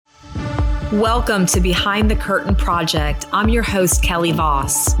Welcome to Behind the Curtain Project. I'm your host, Kelly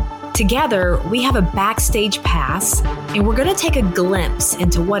Voss. Together, we have a backstage pass, and we're going to take a glimpse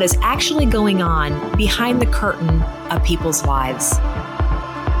into what is actually going on behind the curtain of people's lives.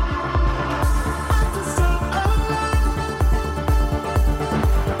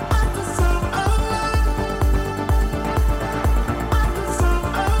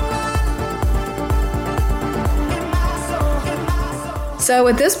 So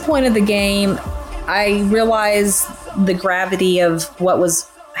at this point of the game, I realized the gravity of what was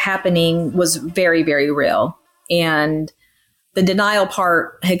happening was very, very real. And the denial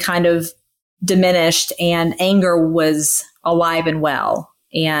part had kind of diminished, and anger was alive and well.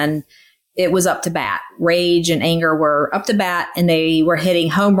 And it was up to bat. Rage and anger were up to bat, and they were hitting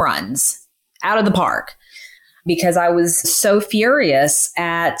home runs out of the park because I was so furious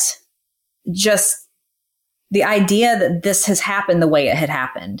at just the idea that this has happened the way it had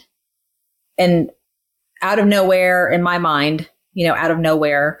happened. And out of nowhere, in my mind, out of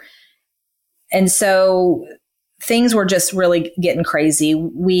nowhere. And so things were just really getting crazy.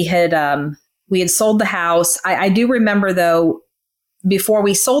 We had sold the house. I do remember, though, before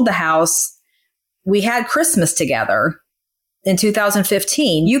we sold the house, we had Christmas together in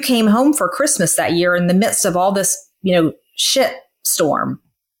 2015. You came home for Christmas that year in the midst of all this, shit storm.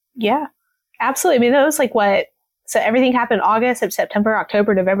 Yeah, absolutely. I mean, that was like so everything happened August, September,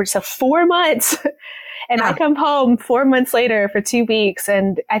 October, November, so 4 months. And I come home 4 months later for 2 weeks.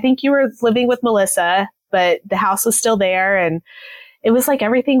 And I think you were living with Melissa, but the house was still there. And it was like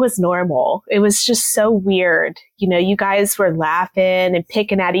everything was normal. It was just so weird. You guys were laughing and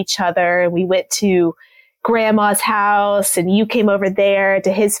picking at each other. And we went to grandma's house, and you came over there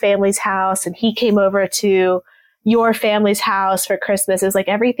to his family's house, and he came over to your family's house for Christmas. It was like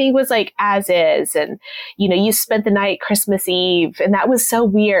everything was like as is. And, you spent the night Christmas Eve. And that was so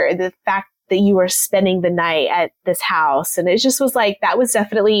weird. The fact that you were spending the night at this house. And it just was like, that was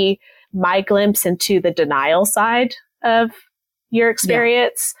definitely my glimpse into the denial side of your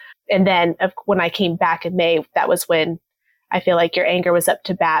experience. Yeah. And then when I came back in May, that was when I feel like your anger was up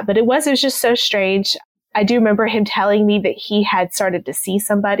to bat. But it was just so strange. I do remember him telling me that he had started to see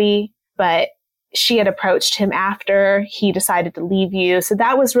somebody, but she had approached him after he decided to leave you. So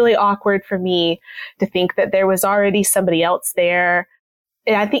that was really awkward for me to think that there was already somebody else there.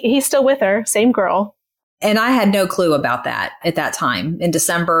 And I think he's still with her, same girl. And I had no clue about that at that time. In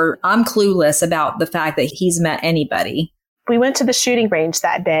December, I'm clueless about the fact that he's met anybody. We went to the shooting range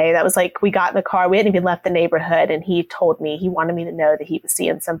that day. That was like, we got in the car. We hadn't even left the neighborhood. And he told me, he wanted me to know that he was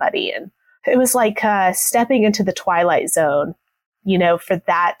seeing somebody. And it was like stepping into the twilight zone, for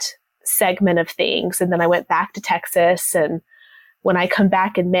that segment of things. And then I went back to Texas. And when I come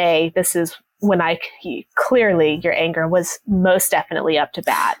back in May, this is when clearly your anger was most definitely up to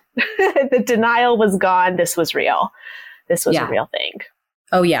bat. The denial was gone. This was real. This was a real thing.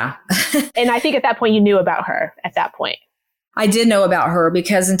 Oh, yeah. And I think at that point you knew about her at that point. I did know about her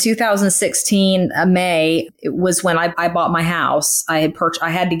because in 2016, May, it was when I bought my house. I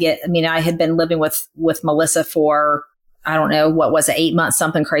had been living with Melissa for, I don't know, what was it, 8 months,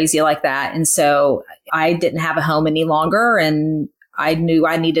 something crazy like that. And so I didn't have a home any longer, and I knew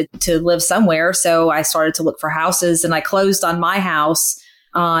I needed to live somewhere. So I started to look for houses, and I closed on my house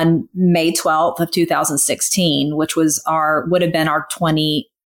on May 12th of 2016, which would have been our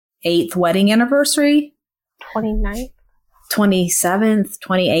 28th wedding anniversary. 29th? 27th,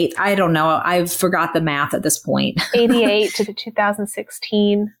 28th. I don't know. I've forgot the math at this point. 88 to the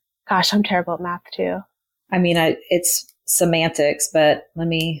 2016. Gosh, I'm terrible at math too. I mean, it's semantics, but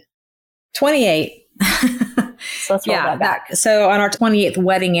 28. So let's roll that back. So on our 28th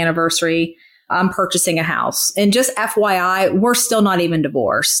wedding anniversary, I'm purchasing a house. And just FYI, we're still not even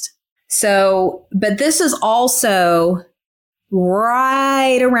divorced. So, but this is also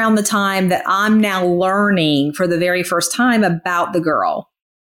right around the time that I'm now learning for the very first time about the girl.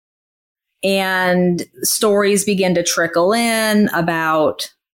 And stories begin to trickle in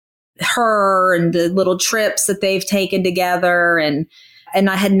about her and the little trips that they've taken together. And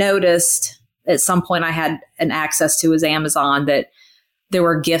I had noticed at some point I had an access to his Amazon that there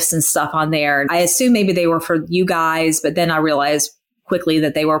were gifts and stuff on there. I assumed maybe they were for you guys, but then I realized quickly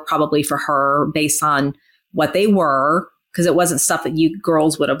that they were probably for her based on what they were, because it wasn't stuff that you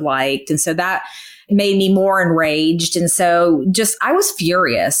girls would have liked. And so that made me more enraged. And so I was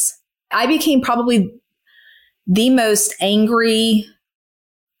furious. I became probably the most angry,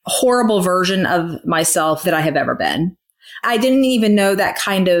 horrible version of myself that I have ever been. I didn't even know that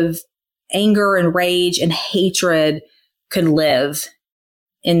kind of anger and rage and hatred could live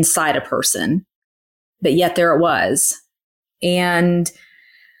inside a person. But yet there it was. And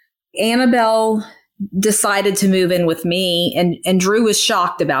Annabelle decided to move in with me, and Drew was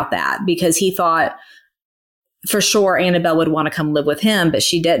shocked about that because he thought for sure Annabelle would want to come live with him, but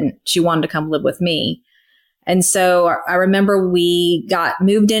she didn't. She wanted to come live with me. And so I remember we got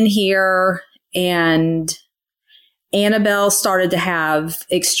moved in here, and Annabelle started to have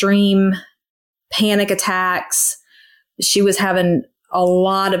extreme panic attacks. She was having a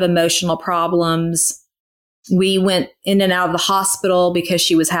lot of emotional problems. We went in and out of the hospital because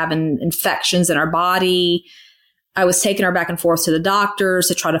she was having infections in her body. I was taking her back and forth to the doctors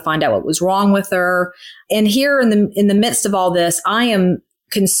to try to find out what was wrong with her. And here in the midst of all this, I am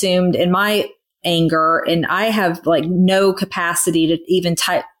consumed in my anger, and I have like no capacity to even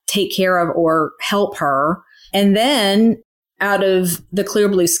take care of or help her. And then out of the clear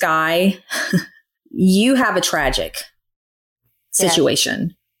blue sky, you have a tragic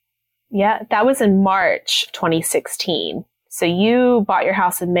situation. Yeah, that was in March 2016. So you bought your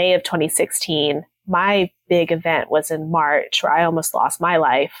house in May of 2016. My big event was in March, where I almost lost my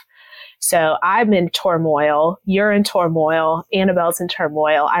life. So I'm in turmoil. You're in turmoil. Annabelle's in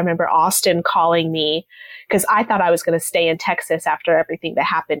turmoil. I remember Austin calling me because I thought I was going to stay in Texas after everything that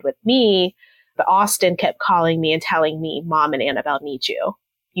happened with me. But Austin kept calling me and telling me, Mom and Annabelle need you.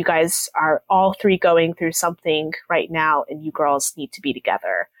 You guys are all three going through something right now, and you girls need to be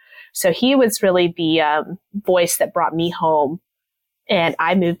together. So he was really the voice that brought me home. And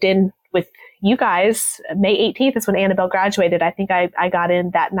I moved in with you guys. May 18th is when Annabelle graduated. I think I got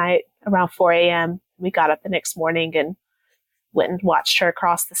in that night around 4 a.m. We got up the next morning and went and watched her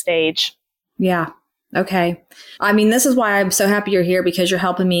across the stage. Yeah. Okay. I mean, this is why I'm so happy you're here, because you're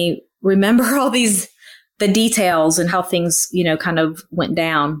helping me remember all the details and how things, kind of went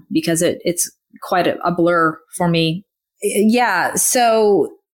down, because it's quite a blur for me. Yeah.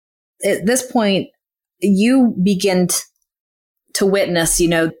 So at this point, you begin to witness,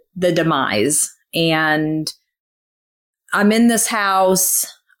 the demise. And I'm in this house.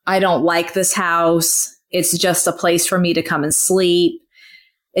 I don't like this house. It's just a place for me to come and sleep.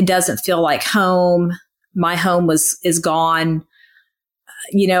 It doesn't feel like home. My home is gone.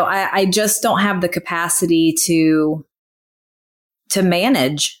 I just don't have the capacity to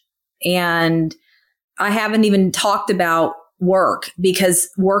manage. And I haven't even talked about work, because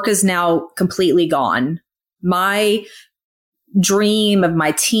work is now completely gone. My dream of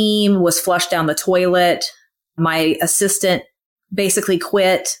my team was flushed down the toilet. My assistant basically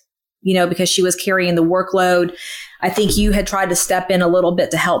quit, because she was carrying the workload. I think you had tried to step in a little bit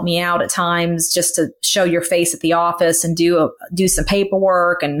to help me out at times, just to show your face at the office and do some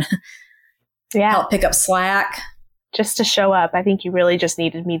paperwork and help pick up slack. Just to show up. I think you really just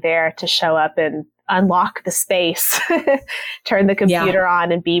needed me there to show up and unlock the space, turn the computer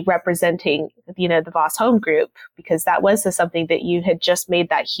on, and be representing, the Voss Home Group, because that was something that you had just made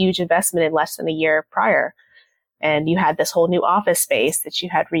that huge investment in less than a year prior. And you had this whole new office space that you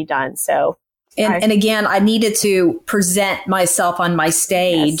had redone. So, and again, I needed to present myself on my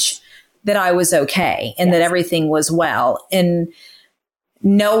stage that I was okay and that everything was well. And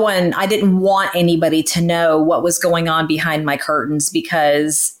I didn't want anybody to know what was going on behind my curtains,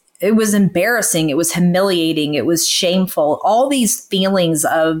 because it was embarrassing. It was humiliating. It was shameful. All these feelings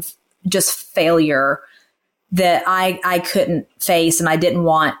of just failure that I couldn't face and I didn't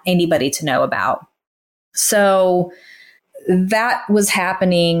want anybody to know about. So that was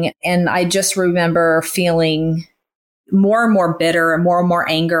happening. And I just remember feeling more and more bitter and more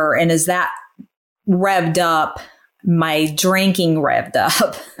anger. And as that revved up, my drinking revved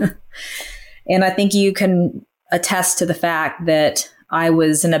up. And I think you can attest to the fact that I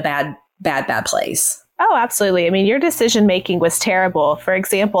was in a bad place. Oh, absolutely. I mean, your decision making was terrible. For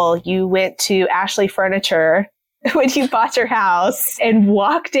example, you went to Ashley Furniture when you bought your house and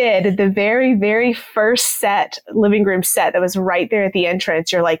walked in the very, very first living room set that was right there at the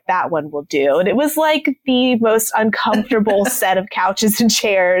entrance. You're like, that one will do. And it was like the most uncomfortable set of couches and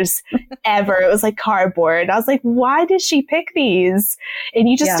chairs ever. It was like cardboard. I was like, why did she pick these? And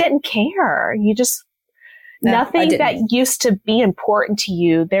you just didn't care. Nothing that used to be important to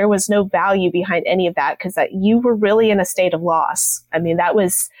you, there was no value behind any of that, because you were really in a state of loss. I mean, that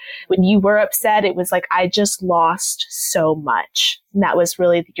was when you were upset, it was like, I just lost so much. And that was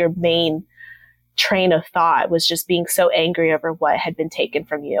really your main train of thought, was just being so angry over what had been taken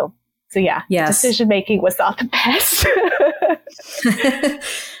from you. So decision making was not the best.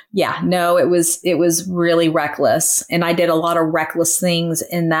 It was really reckless. And I did a lot of reckless things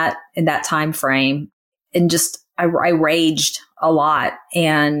in that time frame. And just, I raged a lot.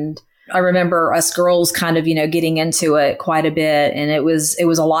 And I remember us girls kind of, getting into it quite a bit. And it was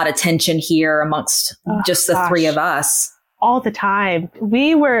a lot of tension here amongst the three of us. all the time.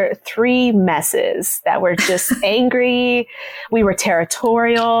 We were three messes that were just angry. We were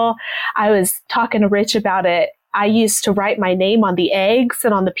territorial. I was talking to Rich about it. I used to write my name on the eggs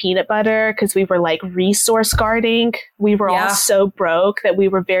and on the peanut butter because we were like resource guarding. We were all so broke that we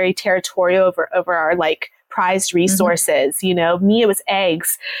were very territorial over our like prized resources. You know, me, it was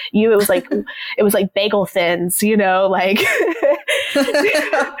eggs. You, it was like bagel thins, you know, like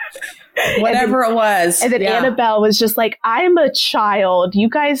whatever it was. And then Annabelle was just like, I'm a child. You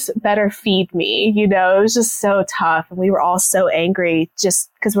guys better feed me. You know, it was just so tough. And we were all so angry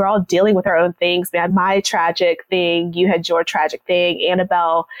just because we're all dealing with our own things. We had my tragic thing. You had your tragic thing.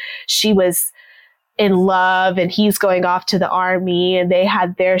 Annabelle, she was in love and he's going off to the army, and they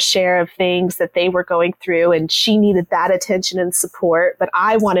had their share of things that they were going through, and she needed that attention and support, but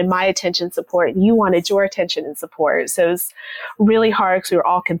I wanted my attention and support and you wanted your attention and support. So it was really hard because we were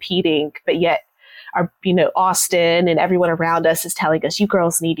all competing, but yet our, you know, Austin and everyone around us is telling us, you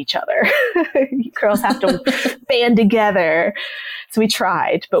girls need each other. You girls have to band together. So we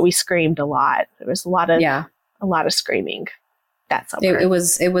tried, but we screamed a lot. There was a lot of screaming. It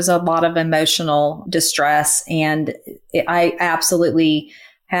was a lot of emotional distress, and I absolutely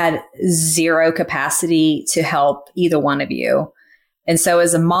had zero capacity to help either one of you. And so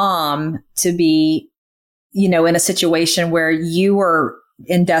as a mom, to be, you know, in a situation where you were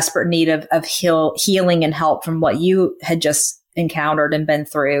in desperate need of healing and help from what you had just encountered and been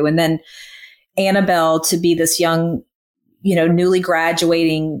through. And then Annabelle to be this young, you know, newly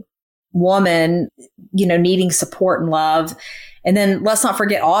graduating woman, you know, needing support and love. And then let's not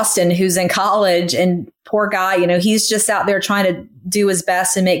forget Austin, who's in college, and poor guy, you know, he's just out there trying to do his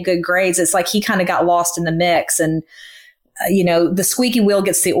best and make good grades. It's like he kind of got lost in the mix, and, you know, the squeaky wheel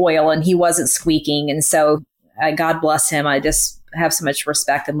gets the oil, and he wasn't squeaking. And so God bless him. I just have so much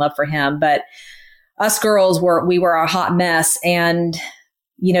respect and love for him. But us girls we were a hot mess. And,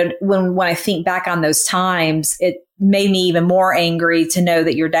 you know, when I think back on those times, it made me even more angry to know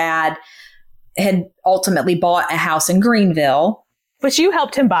that your dad had ultimately bought a house in Greenville. Which you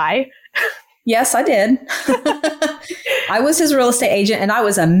helped him buy. Yes, I did. I was his real estate agent, and I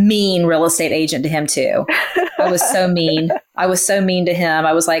was a mean real estate agent to him too. I was so mean. I was so mean to him.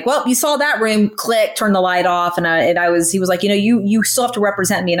 I was like, well, you saw that room, click, turn the light off. And he was like, you know, you still have to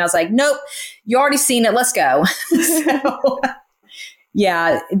represent me. And I was like, nope, you already seen it. Let's go. So,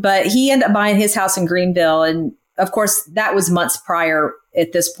 yeah, but he ended up buying his house in Greenville. And of course, that was months prior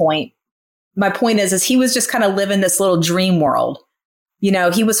at this point. My point is he was just kind of living this little dream world. You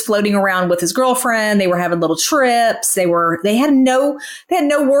know, he was floating around with his girlfriend. They were having little trips. They had no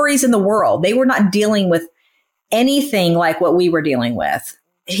worries in the world. They were not dealing with anything like what we were dealing with.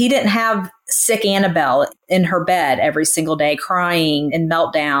 He didn't have sick Annabelle in her bed every single day, crying and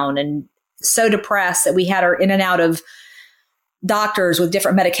meltdown and so depressed that we had her in and out of doctors with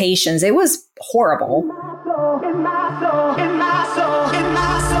different medications. It was horrible.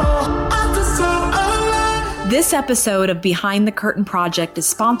 This episode of Behind the Curtain Project is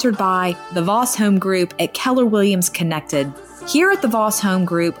sponsored by the Voss Home Group at Keller Williams Connected. Here at the Voss Home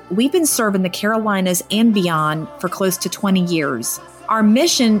Group, we've been serving the Carolinas and beyond for close to 20 years. Our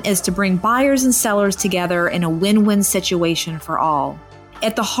mission is to bring buyers and sellers together in a win-win situation for all.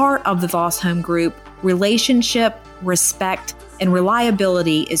 At the heart of the Voss Home Group, relationship, respect, and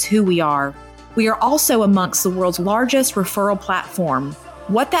reliability is who we are. We are also amongst the world's largest referral platform.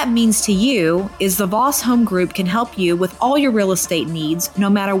 What that means to you is the Voss Home Group can help you with all your real estate needs, no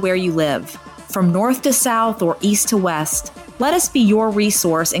matter where you live. From north to south or east to west, let us be your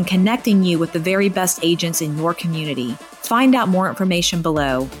resource in connecting you with the very best agents in your community. Find out more information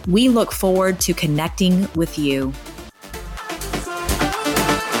below. We look forward to connecting with you.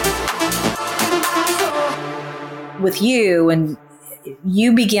 With you, and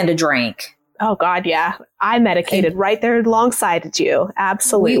you began to drink. Oh, God, yeah. I medicated right there alongside you.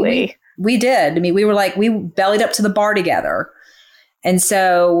 Absolutely. We did. I mean, we bellied up to the bar together. And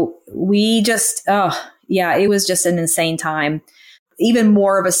so we just, it was just an insane time. Even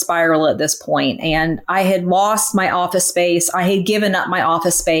more of a spiral at this point. And I had lost my office space. I had given up my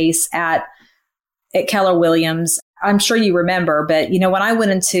office space at Keller Williams. I'm sure you remember, but, you know, when I went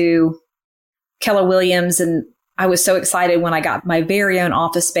into Keller Williams, and I was so excited when I got my very own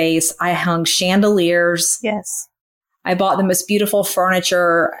office space. I hung chandeliers. Yes. I bought the most beautiful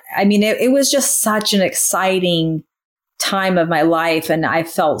furniture. I mean, it was just such an exciting time of my life. And I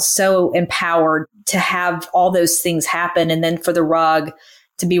felt so empowered to have all those things happen. And then for the rug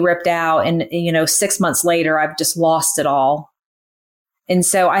to be ripped out. And, you know, 6 months later, I've just lost it all. And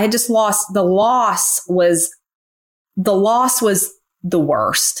so I had just lost. The loss was the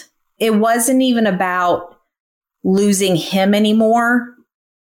worst. It wasn't even about losing him anymore.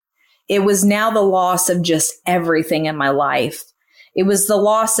 It was now the loss of just everything in my life. It was the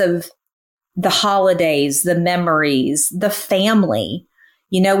loss of the holidays, the memories, the family.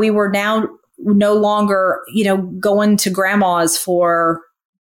 We were now no longer, going to grandma's for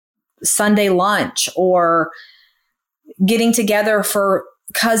Sunday lunch or getting together for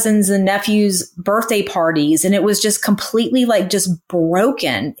cousins and nephews' birthday parties. And it was just completely just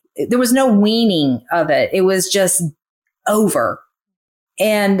broken. There was no weaning of it. It was just over.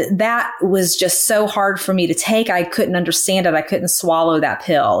 And that was just so hard for me to take. I couldn't understand it. I couldn't swallow that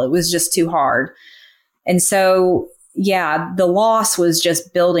pill. It was just too hard. And so, yeah, the loss was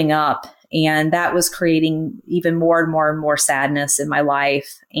just building up, and that was creating even more and more and more sadness in my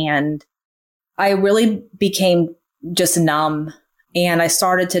life. And I really became just numb, and I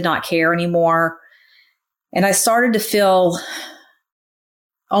started to not care anymore. And I started to feel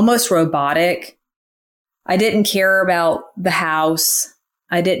almost robotic. I didn't care about the house.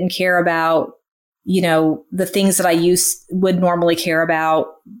 I didn't care about, the things that I would normally care about.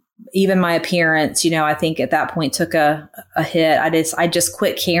 Even my appearance, I think at that point took a hit. I just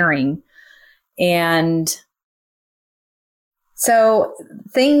quit caring. And so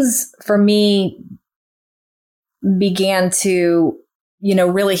things for me began to,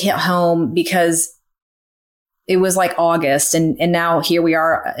 really hit home, because it was like August, and now here we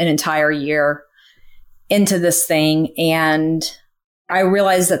are an entire year into this thing. And I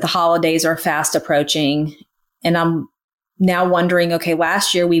realized that the holidays are fast approaching, and I'm now wondering, okay,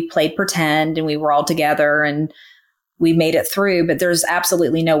 last year we played pretend and we were all together and we made it through, but there's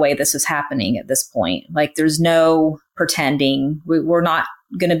absolutely no way this is happening at this point. There's no pretending. We're not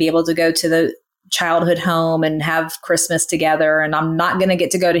going to be able to go to the childhood home and have Christmas together. And I'm not going to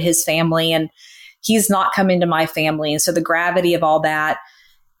get to go to his family, and he's not coming to my family. And so the gravity of all that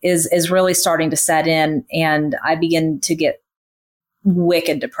is really starting to set in, and I begin to get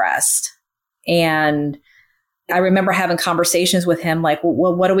wicked depressed. And I remember having conversations with him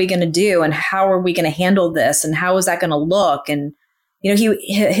well, what are we going to do? And how are we going to handle this? And how is that going to look? And,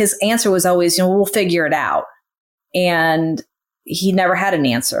 his answer was always, we'll figure it out. And he never had an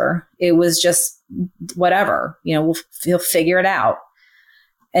answer. It was just whatever, we'll figure it out.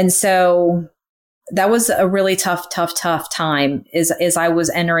 And so that was a really tough time as I was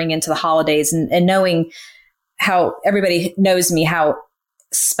entering into the holidays, and knowing how everybody knows me, how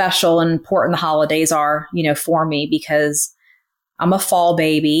special and important the holidays are, for me, because I'm a fall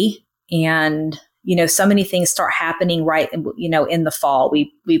baby, and, so many things start happening right, in the fall.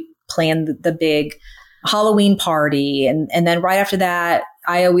 We planned the big Halloween party. And then right after that,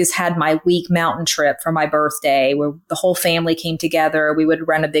 I always had my week mountain trip for my birthday, where the whole family came together. We would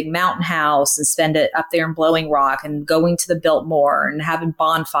rent a big mountain house and spend it up there in Blowing Rock, and going to the Biltmore and having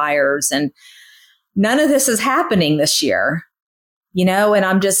bonfires. And none of this is happening this year, and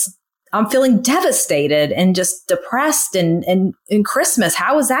I'm feeling devastated and just depressed. And in Christmas,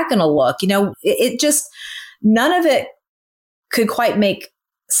 how is that going to look? It just, none of it could quite make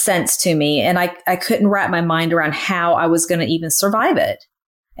sense to me. And I couldn't wrap my mind around how I was going to even survive it.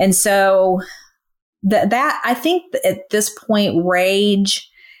 And so that I think at this point, rage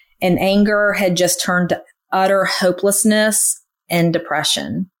and anger had just turned to utter hopelessness and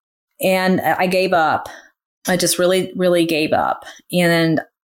depression. And I gave up. I just really, really gave up. And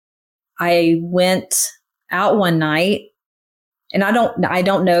I went out one night, and I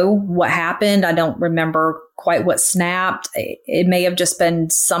don't know what happened. I don't remember quite what snapped. It may have just been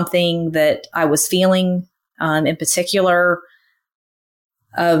something that I was feeling, in particular,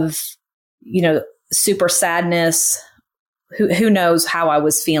 of, super sadness. Who knows how I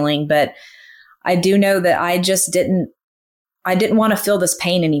was feeling, but I do know that I didn't want to feel this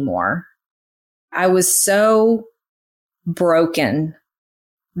pain anymore. I was so broken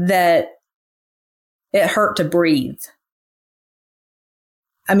that it hurt to breathe.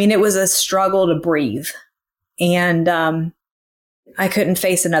 I mean, it was a struggle to breathe, and I couldn't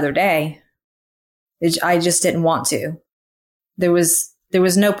face another day. I just didn't want to. There was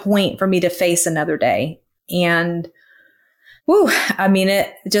no point for me to face another day. And I mean,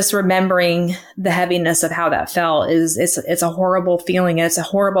 it just remembering the heaviness of how that felt it's a horrible feeling, and it's a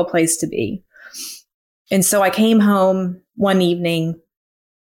horrible place to be. And so I came home one evening.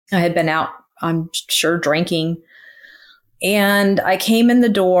 I had been out, I'm sure, drinking. And I came in the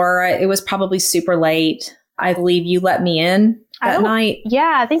door. It was probably super late. I believe you let me in that night.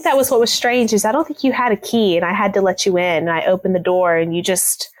 Yeah, I think that was what was strange, is I don't think you had a key, and I had to let you in. And I opened the door, and you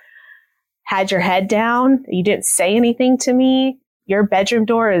just had your head down. You didn't say anything to me. Your bedroom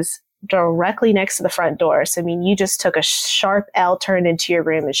door is directly next to the front door. So, I mean, you just took a sharp L turn into your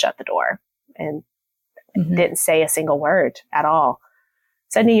room and shut the door. And didn't say a single word at all.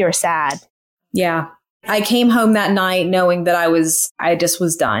 So I knew you were sad. Yeah. I came home that night knowing that I just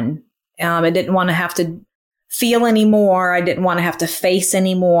was done. I didn't want to have to feel anymore. I didn't want to have to face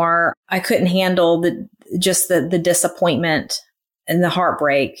anymore. I couldn't handle the disappointment and the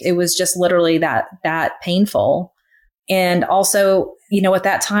heartbreak. It was just literally that painful. And also, at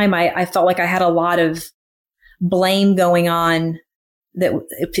that time, I felt like I had a lot of blame going on, that,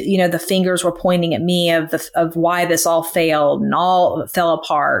 the fingers were pointing at me of why this all failed and all fell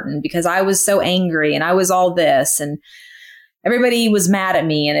apart. And because I was so angry and I was all this and everybody was mad at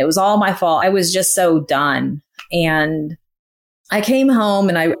me and it was all my fault. I was just so done. And I came home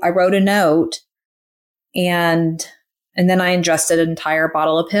and I wrote a note and then I ingested an entire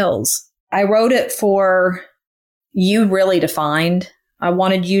bottle of pills. I wrote it for you really to find. I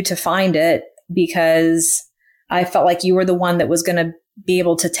wanted you to find it because I felt like you were the one that was going to be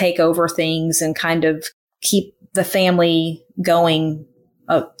able to take over things and kind of keep the family going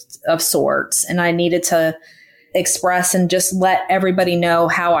of sorts. And I needed to express and just let everybody know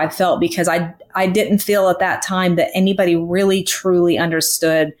how I felt, because I didn't feel at that time that anybody really truly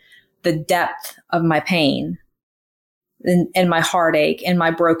understood the depth of my pain and my heartache and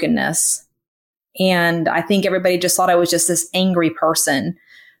my brokenness. And I think everybody just thought I was just this angry person.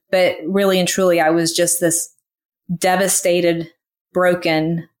 But really and truly, I was just this devastated,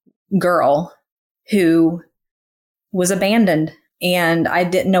 broken girl who was abandoned. And I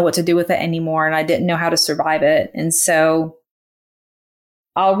didn't know what to do with it anymore. And I didn't know how to survive it. And so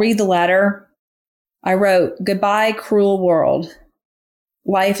I'll read the letter. I wrote, "Goodbye, cruel world.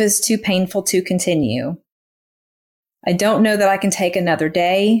 Life is too painful to continue. I don't know that I can take another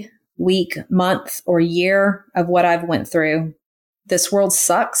day, week, month, or year of what I've went through. This world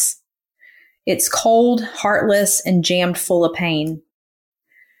sucks. It's cold, heartless, and jammed full of pain.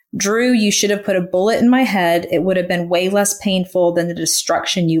 Drew, you should have put a bullet in my head. It would have been way less painful than the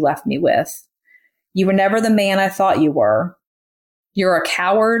destruction you left me with. You were never the man I thought you were. You're a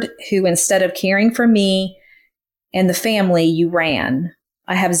coward who, instead of caring for me and the family, you ran.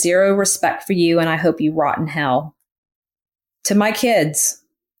 I have zero respect for you, and I hope you rot in hell. To my kids,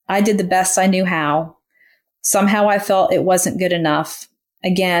 I did the best I knew how. Somehow I felt it wasn't good enough.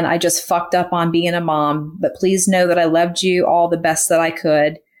 Again, I just fucked up on being a mom, but please know that I loved you all the best that I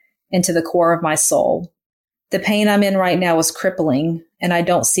could and to the core of my soul. The pain I'm in right now is crippling, and I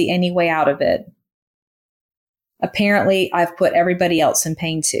don't see any way out of it. Apparently, I've put everybody else in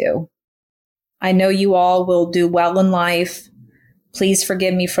pain too. I know you all will do well in life. Please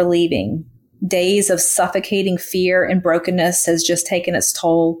forgive me for leaving. Days of suffocating fear and brokenness has just taken its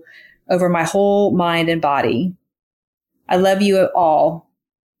toll over my whole mind and body. I love you all.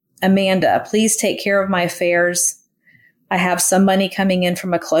 Amanda, please take care of my affairs. I have some money coming in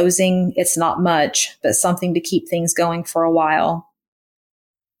from a closing. It's not much, but something to keep things going for a while.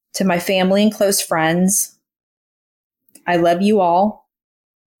 To my family and close friends, I love you all.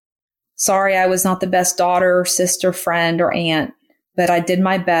 Sorry I was not the best daughter, sister, friend, or aunt, but I did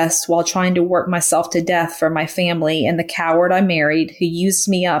my best while trying to work myself to death for my family and the coward I married who used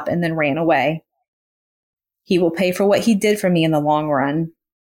me up and then ran away. He will pay for what he did for me in the long run.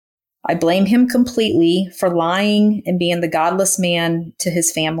 I blame him completely for lying and being the godless man to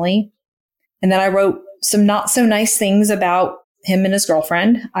his family. And then I wrote some not so nice things about him and his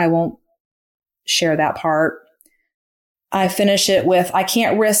girlfriend. I won't share that part. I finish it with, I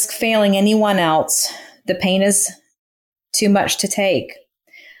can't risk failing anyone else. The pain is too much to take.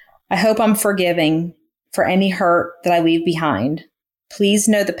 I hope I'm forgiving for any hurt that I leave behind. Please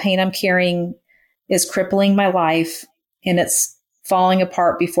know the pain I'm carrying is crippling my life and it's falling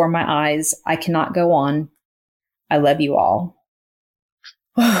apart before my eyes. I cannot go on. I love you all."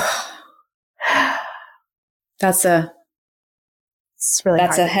 That's a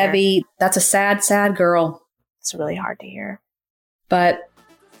heavy, that's a sad, sad girl. It's really hard to hear. But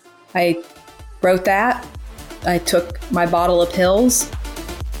I wrote that. I took my bottle of pills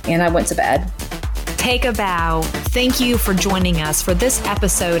and I went to bed. Take a bow. Thank you for joining us for this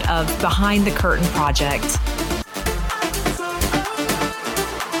episode of Behind the Curtain Project.